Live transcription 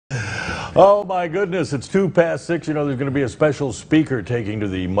Oh my goodness, it's 6:02. You know, there's going to be a special speaker taking to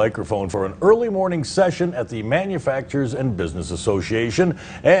the microphone for an early morning session at the Manufacturers and Business Association.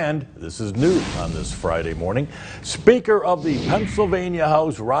 And this is new on this Friday morning. Speaker of the Pennsylvania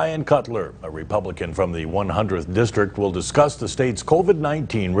House, Ryan Cutler, a Republican from the 100th District, will discuss the state's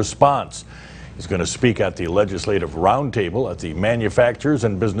COVID-19 response. He's going to speak at the legislative roundtable at the Manufacturers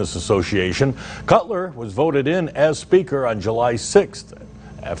and Business Association. Cutler was voted in as Speaker on July 6th.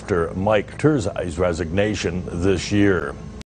 After Mike Terzai's resignation this year.